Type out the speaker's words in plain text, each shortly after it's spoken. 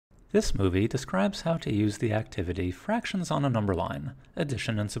This movie describes how to use the activity fractions on a number line,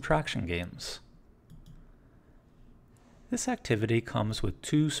 addition and subtraction games. This activity comes with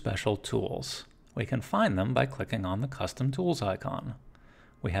two special tools. We can find them by clicking on the Custom Tools icon.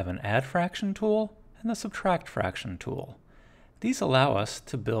 We have an Add Fraction tool and a Subtract Fraction tool. These allow us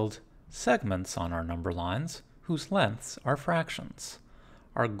to build segments on our number lines whose lengths are fractions.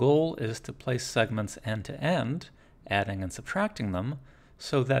 Our goal is to place segments end to end, adding and subtracting them,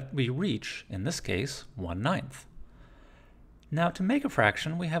 so that we reach, in this case, 1/9. Now to make a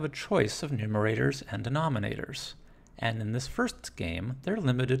fraction, we have a choice of numerators and denominators. And in this first game, they're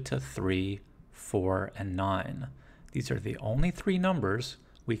limited to 3, 4, and 9. These are the only three numbers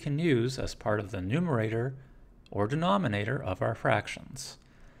we can use as part of the numerator or denominator of our fractions.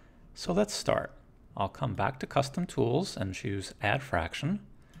 So let's start. I'll come back to Custom Tools and choose Add Fraction,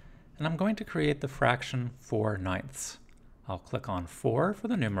 and I'm going to create the fraction 4/9. I'll click on 4 for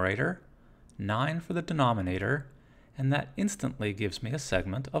the numerator, 9 for the denominator, and that instantly gives me a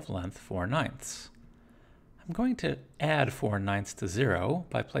segment of length 4/9. I'm going to add 4/9 to 0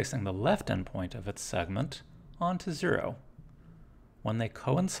 by placing the left endpoint of its segment onto 0. When they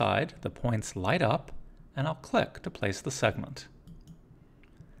coincide, the points light up, and I'll click to place the segment.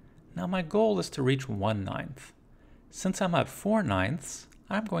 Now my goal is to reach 1/9. Since I'm at 4/9,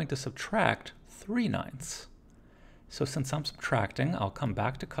 I'm going to subtract 3/9. So since I'm subtracting, I'll come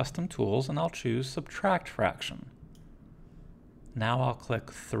back to Custom Tools and I'll choose Subtract Fraction. Now I'll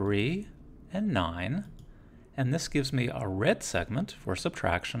click 3 and 9, and this gives me a red segment for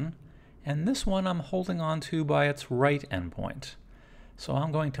subtraction, and this one I'm holding on to by its right endpoint. So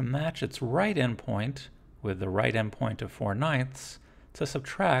I'm going to match its right endpoint with the right endpoint of 4/9 to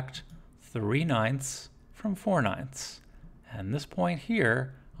subtract 3/9 from 4/9. And this point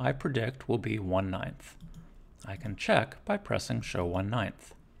here, I predict will be 1/9. I can check by pressing Show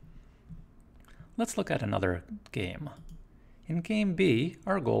 1/9. Let's look at another game. In Game B,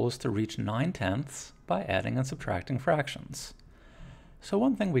 our goal is to reach 9/10 by adding and subtracting fractions. So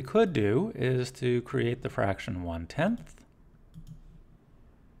one thing we could do is to create the fraction 1/10,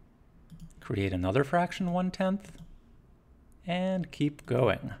 create another fraction 1/10, and keep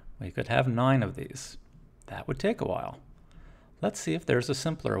going. We could have 9 of these. That would take a while. Let's see if there's a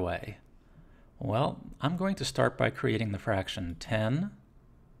simpler way. Well, I'm going to start by creating the fraction 10/10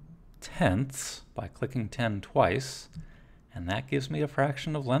 by clicking 10 twice, and that gives me a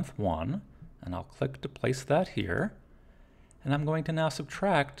fraction of length 1, and I'll click to place that here, and I'm going to now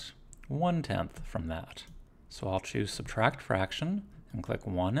subtract 1/10 from that. So I'll choose Subtract Fraction and click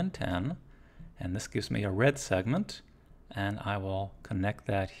 1 and 10, and this gives me a red segment, and I will connect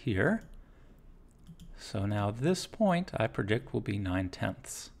that here. So now this point I predict will be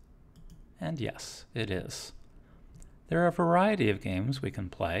 9/10. And yes, it is. There are a variety of games we can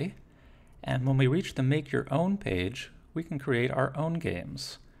play, and when we reach the Make Your Own page, we can create our own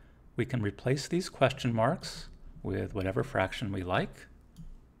games. We can replace these question marks with whatever fraction we like,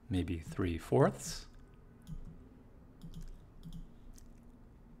 maybe 3/4.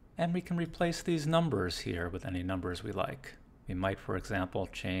 And we can replace these numbers here with any numbers we like. We might, for example,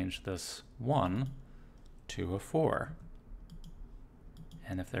 change this 1 to a 4.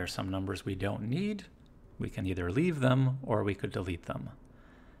 And if there are some numbers we don't need, we can either leave them or we could delete them.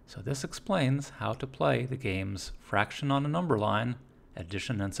 So this explains how to play the games fraction on a number line,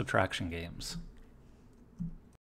 addition and subtraction games.